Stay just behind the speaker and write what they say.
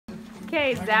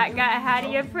Okay, Zach got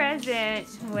Haddie a present.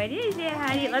 What is it,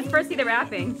 Haddie? Let's first see the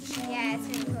wrapping. Yeah, it's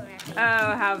really cool wrapping.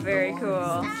 Oh, how very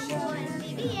cool.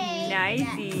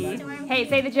 Nicey. Hey,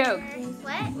 say the joke.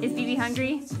 What? Is BB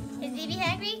hungry? Is BB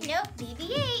hungry? Nope, BB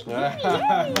ate.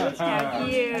 How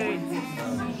cute.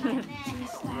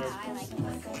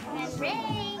 And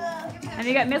Ray. And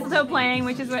they got mistletoe playing,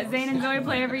 which is what Zane and Zoe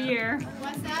play every year.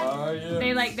 What's that? Oh, yeah.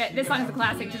 They like that. This song is a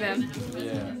classic to them.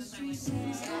 Yeah.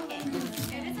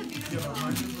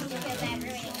 Because I'm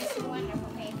ruining this wonderful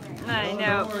paper. I Don't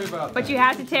know. worry about But that. you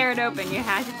have to tear it open. You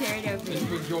have to tear it This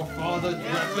open. was your father's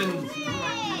weapon.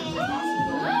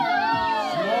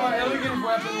 More elegant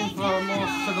weapon for a more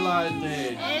civilized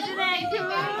age. Isn't that cool?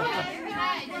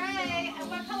 Ray, and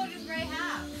what color does Ray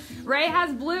have? Ray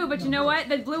has blue, but you know what?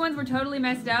 The blue ones were totally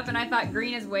messed up, and I thought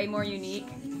green is way more unique.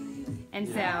 And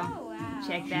so,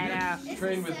 check that out.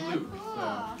 Train with Luke. So.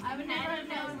 I would never have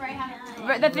known Ray had a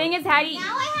But the thing is, Haddie,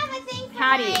 Now I have a thing for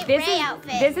Haddie, my this Ray is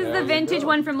outfit. this is There the you vintage go.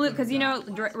 one from Luke, because you know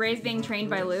Ray's being trained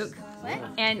by Luke, What?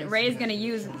 and Ray's gonna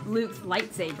use Luke's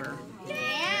lightsaber. Yeah.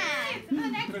 the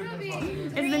next movie.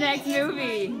 It's the next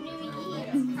movie.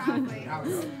 Probably.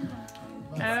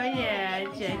 Oh yeah,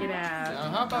 check it out. Now,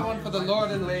 how about one for the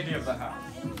Lord and Lady of the house?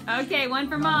 Okay, one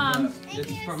for Mom.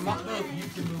 It's for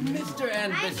Mr.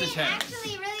 and Mrs. Hanks.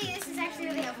 This is actually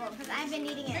really helpful because I've been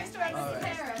needing it. Mr. and Mrs.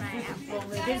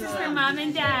 Harris. This is for Mom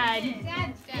and Dad.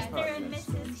 Mr. and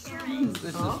Mrs. Harris.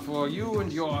 This is for you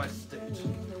and your estate.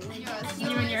 You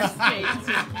and your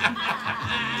state.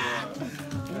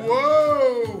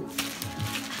 Whoa!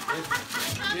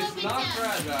 It's not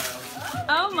fragile.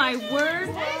 Oh my word.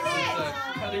 It's a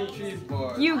cutting cheese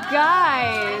board. You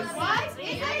guys.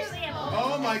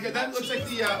 Oh my god, that looks like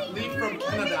the leaf from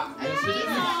Canada. Yes, it is.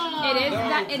 It is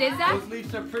that. It is that. Those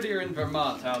leaves are prettier in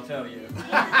Vermont, I'll tell you.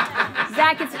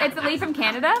 Zach, it's the leaf from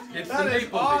Canada. It's That the is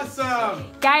maple awesome!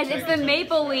 Guys, it's the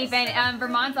maple leaf, and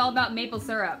Vermont's all about maple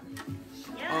syrup.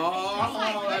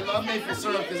 Oh, I love maple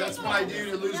syrup because that's what I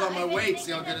do to lose all my weight.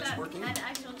 See how good it's working? An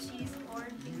actual cheese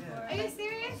board. Are you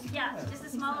serious? Yeah, just a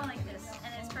small one like this,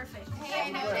 and it's perfect.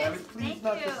 Hey, I noticed. Thank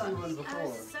not you. the blue one I was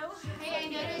before. so Hey,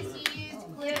 I noticed you used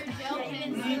clear gel Yeah, you pens.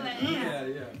 didn't do it. Yeah,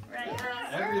 yeah.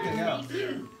 Right. Everything else. Thank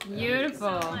you.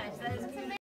 Beautiful. So much. That is